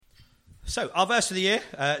So, our verse of the year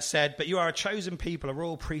said, "But you are a chosen people, a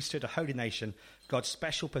royal priesthood, a holy nation, God's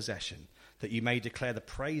special possession, that you may declare the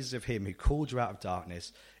praises of him who called you out of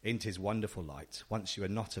darkness into his wonderful light. Once you were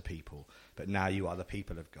not a people, but now you are the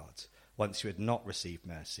people of God. Once you had not received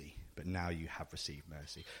mercy, but now you have received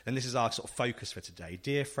mercy." And this is our sort of focus for today.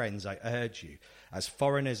 Dear friends, I urge you, as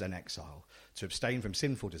foreigners and exile, to abstain from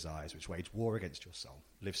sinful desires which wage war against your soul.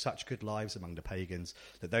 Live such good lives among the pagans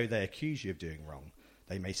that though they accuse you of doing wrong,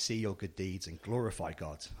 they may see your good deeds and glorify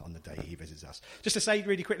God on the day he visits us. Just to say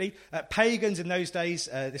really quickly, pagans in those days,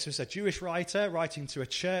 this was a Jewish writer writing to a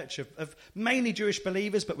church of mainly Jewish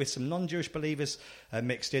believers, but with some non-Jewish believers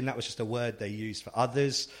mixed in. That was just a word they used for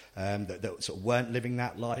others that sort of weren't living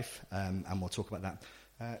that life, and we'll talk about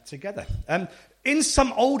that together. In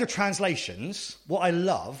some older translations, what I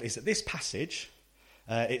love is that this passage,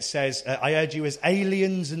 it says, I urge you as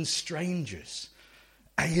aliens and strangers.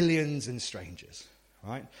 Aliens and strangers.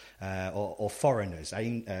 Right, or foreigners,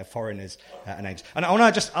 foreigners and angels. And I want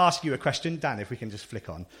to just ask you a question, Dan, if we can just flick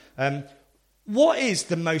on. What is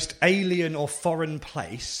the most alien or foreign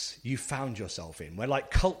place you found yourself in, where like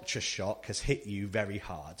culture shock has hit you very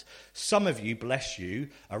hard? Some of you, bless you,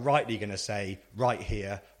 are rightly going to say, right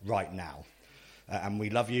here, right now. And we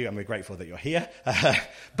love you and we're grateful that you're here.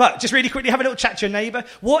 But just really quickly, have a little chat to your neighbour.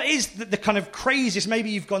 What is the kind of craziest, maybe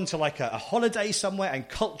you've gone to like a holiday somewhere and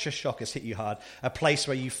culture shock has hit you hard, a place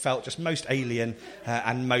where you felt just most alien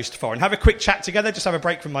and most foreign. Have a quick chat together, just have a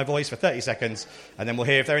break from my voice for 30 seconds, and then we'll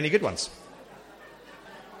hear if there are any good ones.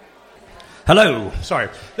 Hello, sorry.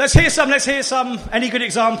 Let's hear some. Any good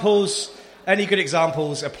examples?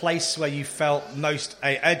 A place where you felt most...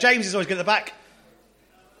 James is always good at the back.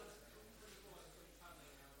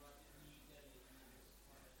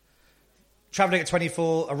 Travelling at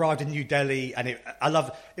 24, arrived in New Delhi, and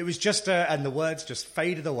it was just, and the words just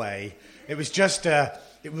faded away. It was just,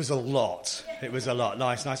 it was a lot. It was a lot.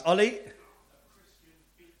 Nice. Ollie?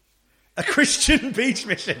 A Christian beach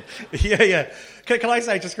mission. Yeah. Can I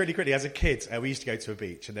say just really quickly, as a kid, we used to go to a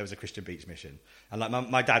beach, and there was a Christian beach mission. And like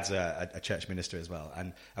my dad's a church minister as well,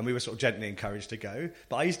 and we were sort of gently encouraged to go.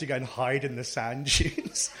 But I used to go and hide in the sand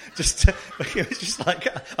dunes. It was just like,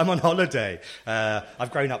 I'm on holiday.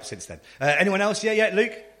 I've grown up since then. Anyone else? Yeah,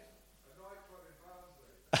 Luke?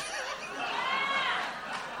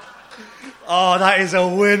 Oh, that is a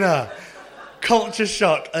winner. Culture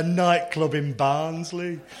shock, a nightclub in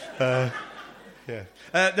Barnsley. The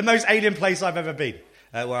most alien place I've ever been,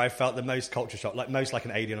 where I felt the most culture shock, most like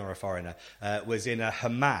an alien or a foreigner, was in a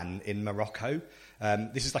hammam in Morocco.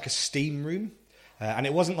 This is like a steam room, and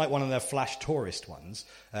it wasn't like one of the flash tourist ones.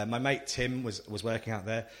 My mate Tim was working out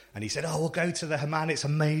there, and he said, "Oh, we'll go to the hammam, it's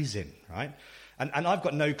amazing," right? And I've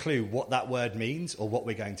got no clue what that word means or what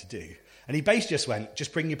we're going to do. And he basically just went,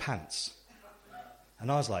 "Just bring your pants."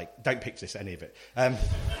 And I was like, don't picture this, any of it.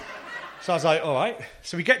 So I was like, all right.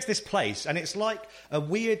 So we get to this place, and it's like a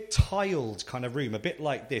weird tiled kind of room, a bit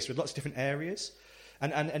like this, with lots of different areas.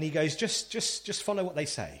 And he goes, just follow what they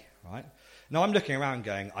say, right? Now I'm looking around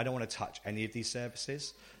going, I don't want to touch any of these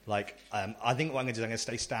services. I think what I'm going to do is I'm going to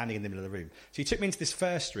stay standing in the middle of the room. So he took me into this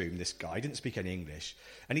first room, this guy, didn't speak any English,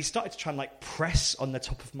 and he started to try and press on the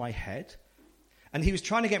top of my head. And he was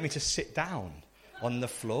trying to get me to sit down on the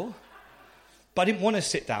floor. But I didn't want to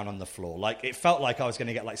sit down on the floor. It felt like I was going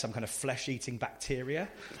to get some kind of flesh-eating bacteria.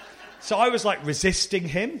 So I was resisting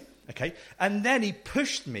him, okay? And then he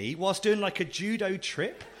pushed me whilst doing a judo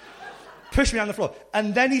trip, pushed me on the floor.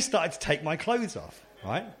 And then he started to take my clothes off,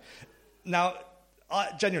 right? Now,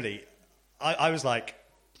 I was like,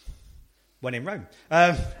 when in Rome.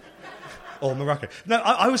 Or Morocco. No,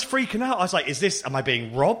 I was freaking out. I was like, am I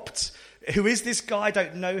being robbed? Who is this guy? I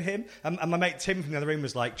don't know him. And my mate Tim from the other room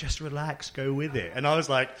was like, just relax, go with it. And I was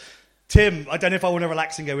like, Tim, I don't know if I want to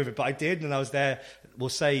relax and go with it, but I did. And I was there, we'll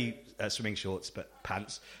say swimming shorts, but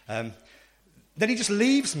pants. Then he just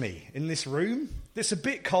leaves me in this room that's a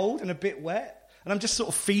bit cold and a bit wet. And I'm just sort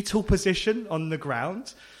of fetal position on the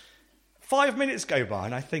ground. 5 minutes go by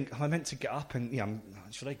and I think, am I meant to get up and,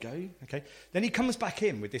 should I go? Okay. Then he comes back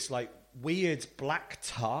in with this weird black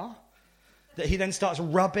tar that he then starts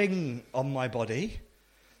rubbing on my body.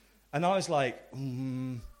 And I was like,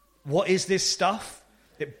 what is this stuff?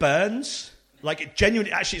 It burns. It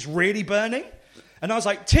genuinely, actually, it's really burning. And I was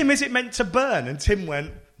like, Tim, is it meant to burn? And Tim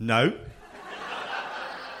went, no.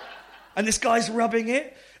 And this guy's rubbing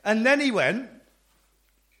it. And then he went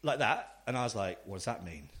like that. And I was like, what does that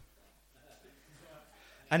mean?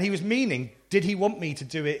 And he was meaning, did he want me to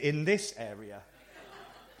do it in this area?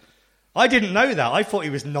 I didn't know that. I thought he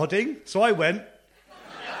was nodding. So I went.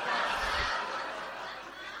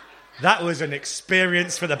 That was an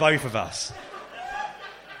experience for the both of us.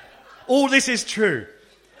 All this is true.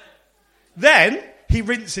 Then he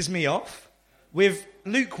rinses me off with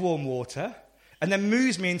lukewarm water and then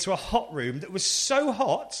moves me into a hot room that was so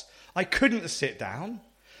hot I couldn't sit down.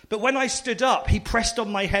 But when I stood up, he pressed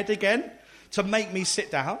on my head again to make me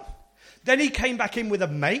sit down. Then he came back in with a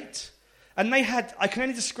mate, and they had, I can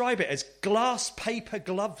only describe it as glass paper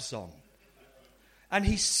gloves on. And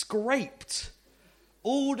he scraped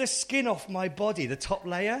all the skin off my body, the top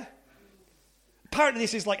layer. Apparently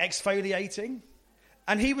this is like exfoliating.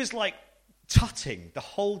 And he was like tutting the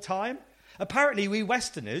whole time. Apparently we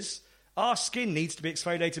Westerners, our skin needs to be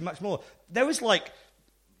exfoliated much more. There was like,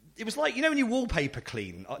 it was like, you know when you wallpaper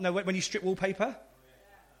clean? No, when you strip wallpaper?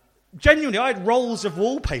 Genuinely, I had rolls of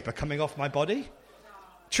wallpaper coming off my body.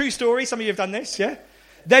 True story, some of you have done this, yeah?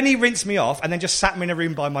 Then he rinsed me off and then just sat me in a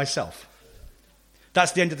room by myself.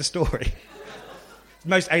 That's the end of the story. The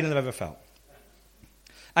most alien I've ever felt.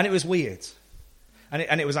 And it was weird.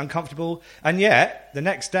 And it was uncomfortable. And yet, the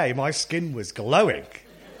next day, my skin was glowing.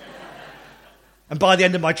 And by the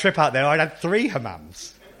end of my trip out there, I'd had 3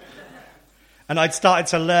 hammams. And I'd started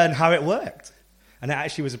to learn how it worked. And it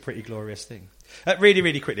actually was a pretty glorious thing. Really,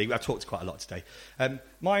 really quickly, I've talked quite a lot today.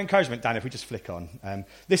 My encouragement, Dan, if we just flick on.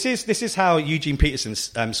 This is how Eugene Peterson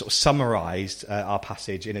sort of summarised our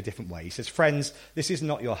passage in a different way. He says, friends, this is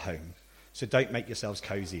not your home, so don't make yourselves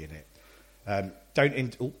cosy in it.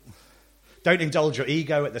 Don't indulge your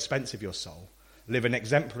ego at the expense of your soul. Live an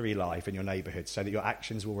exemplary life in your neighbourhood so that your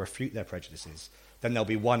actions will refute their prejudices. Then they'll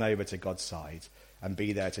be won over to God's side and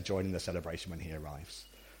be there to join in the celebration when he arrives.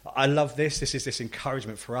 I love this. This is this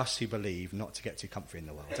encouragement for us who believe not to get too comfy in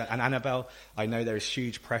the world. And Annabelle, I know there is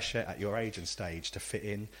huge pressure at your age and stage to fit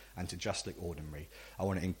in and to just look ordinary. I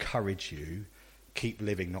want to encourage you, keep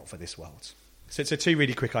living not for this world. So 2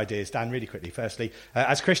 really quick ideas, Dan, really quickly. Firstly,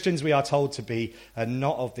 as Christians, we are told to be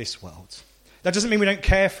not of this world. That doesn't mean we don't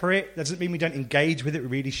care for it. That doesn't mean we don't engage with it. We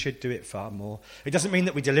really should do it far more. It doesn't mean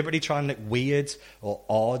that we deliberately try and look weird or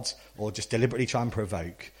odd or just deliberately try and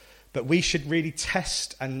provoke. But we should really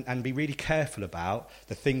test and be really careful about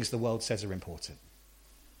the things the world says are important.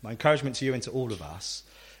 My encouragement to you and to all of us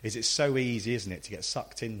is it's so easy, isn't it, to get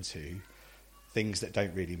sucked into things that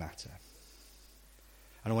don't really matter.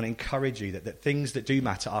 And I want to encourage you that things that do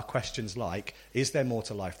matter are questions like, is there more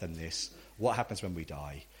to life than this? What happens when we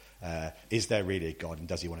die? Is there really a God, and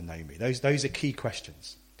does he want to know me? Those are key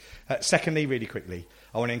questions. Secondly, really quickly,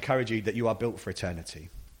 I want to encourage you that you are built for eternity.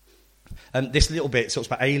 This little bit talks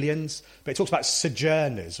about aliens, but it talks about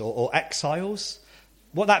sojourners or exiles.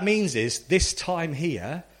 What that means is this time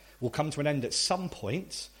here will come to an end at some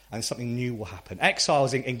point and something new will happen.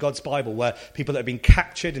 Exiles in God's Bible were people that had been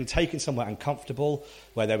captured and taken somewhere uncomfortable,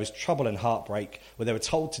 where there was trouble and heartbreak, where they were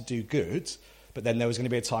told to do good, but then there was going to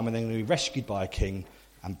be a time when they were going to be rescued by a king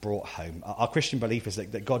and brought home. Our Christian belief is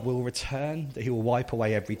that God will return, that he will wipe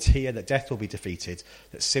away every tear, that death will be defeated,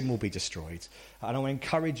 that sin will be destroyed. And I want to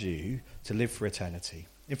encourage you to live for eternity.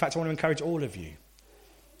 In fact, I want to encourage all of you.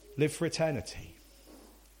 Live for eternity.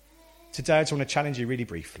 Today, I just want to challenge you really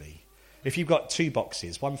briefly. If you've got 2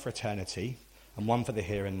 boxes, one for eternity and one for the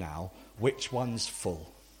here and now, which one's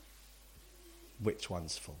full? Which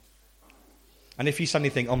one's full? And if you suddenly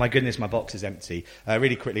think, oh my goodness, my box is empty,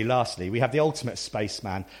 really quickly, lastly, we have the ultimate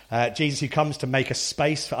spaceman, Jesus, who comes to make a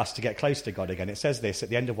space for us to get close to God again. It says this at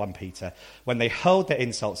the end of 1 Peter, when they hurled their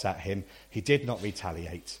insults at him, he did not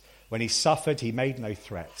retaliate. When he suffered, he made no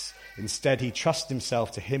threats. Instead, he trusted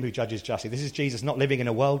himself to him who judges justly. This is Jesus not living in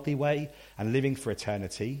a worldly way and living for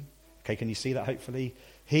eternity. Okay, can you see that, hopefully?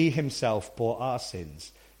 He himself bore our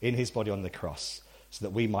sins in his body on the cross so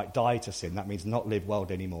that we might die to sin. That means not live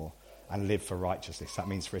world anymore and live for righteousness. That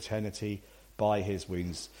means for eternity, by his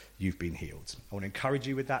wounds, you've been healed. I want to encourage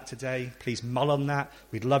you with that today. Please mull on that.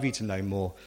 We'd love you to know more.